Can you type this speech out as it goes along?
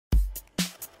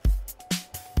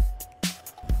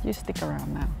You stick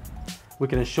around now. We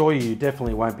can assure you, you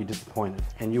definitely won't be disappointed,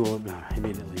 and you will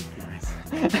immediately embrace.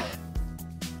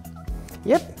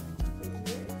 Yep.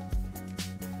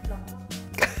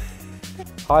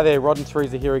 Hi there, Rod and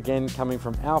Teresa here again, coming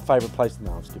from our favourite place.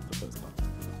 No, I'll skip the first one.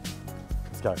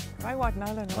 Let's go. Grey, white,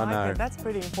 Nolan, I know. Iken. That's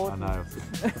pretty important. I know.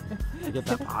 You get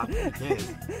that part. Who cares?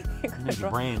 You make a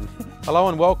brand. Hello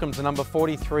and welcome to number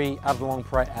 43 Adelong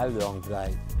Parade. Adelong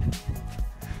today.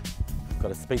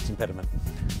 Got a speech impediment.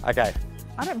 Okay.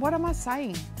 What am I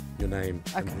saying? Your name.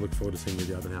 Okay. And look forward to seeing you at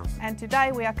the open house. And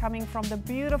today we are coming from the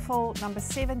beautiful number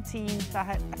 17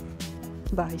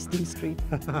 the Hastings Street.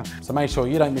 So make sure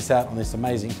you don't miss out on this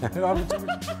amazing. I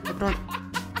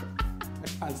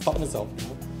can't stop myself. You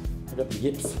know? I've got the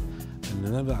yips.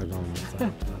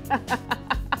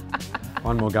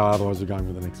 One more go, otherwise we're going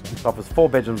with the next one. It offers 4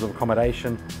 bedrooms of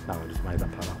accommodation. No, I just made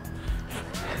that part up.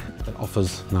 It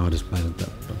offers. No, I just made it.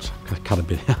 I cut a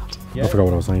bit out. Yeah. I forgot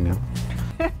what I was saying now.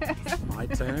 It's my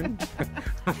turn.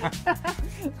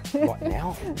 What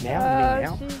now?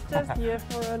 Now? She's just here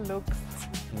for her looks.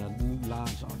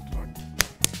 Large.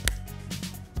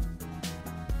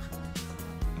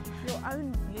 Your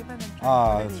own lemon and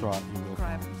Ah, that's right. You will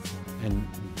grab. And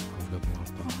I've got the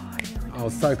last part. Oh, I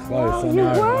was so close. Oh, I you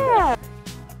know. were.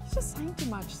 You're just saying too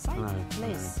much. Say No,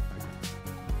 less. no.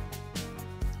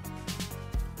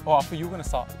 Oh, I thought you were going to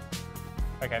start.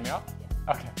 Okay, me up?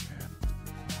 Yeah. Okay.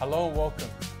 Hello and welcome.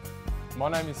 My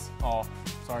name is... Oh,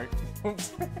 sorry.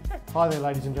 Oops. Hi there,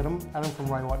 ladies and gentlemen. Adam from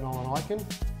Ray White, Nolan, Iken.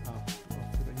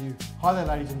 You. Hi there,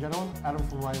 ladies and gentlemen. Adam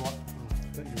from Ray White. Oh,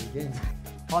 got you again.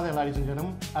 Hi there, ladies and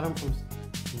gentlemen. Adam from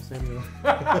Samuel.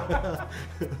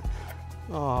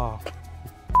 Oh.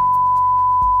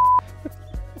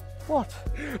 What?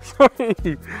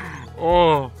 Sorry.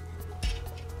 Oh.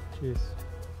 Cheers.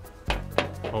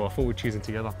 Oh, I thought we were cheesing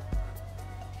together.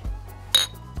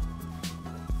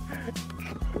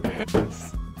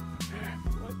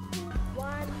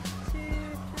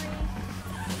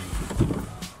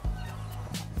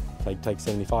 Take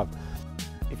 75.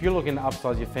 If you're looking to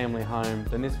upsize your family home,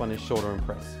 then this one is sure to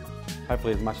impress.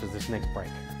 Hopefully as much as this next break.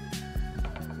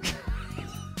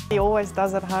 He always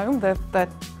does at home that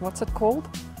what's it called?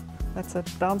 That's a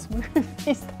dance move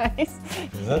these days.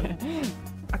 Is it?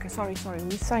 Okay, sorry.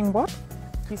 We're saying what?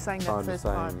 You're saying that I'm first just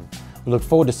part. saying, we look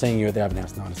forward to seeing you at the open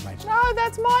house. No, I just made it. No,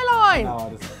 that's my line. No, I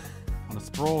just, on a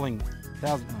sprawling,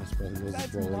 That's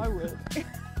my word. We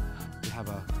have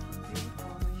a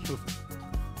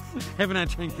heaven and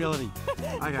tranquility.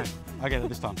 Okay,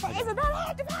 this time. But isn't that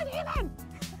hard to find heaven?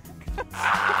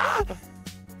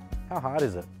 How hard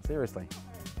is it? Seriously.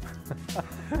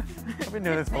 I've been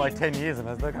doing this for like 10 years and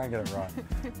I still can't get it right.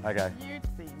 Okay. You'd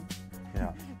think.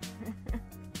 Yeah.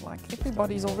 Like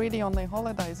everybody's already on their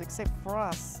holidays except for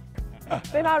us.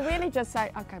 Then I really just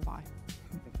say, okay, bye.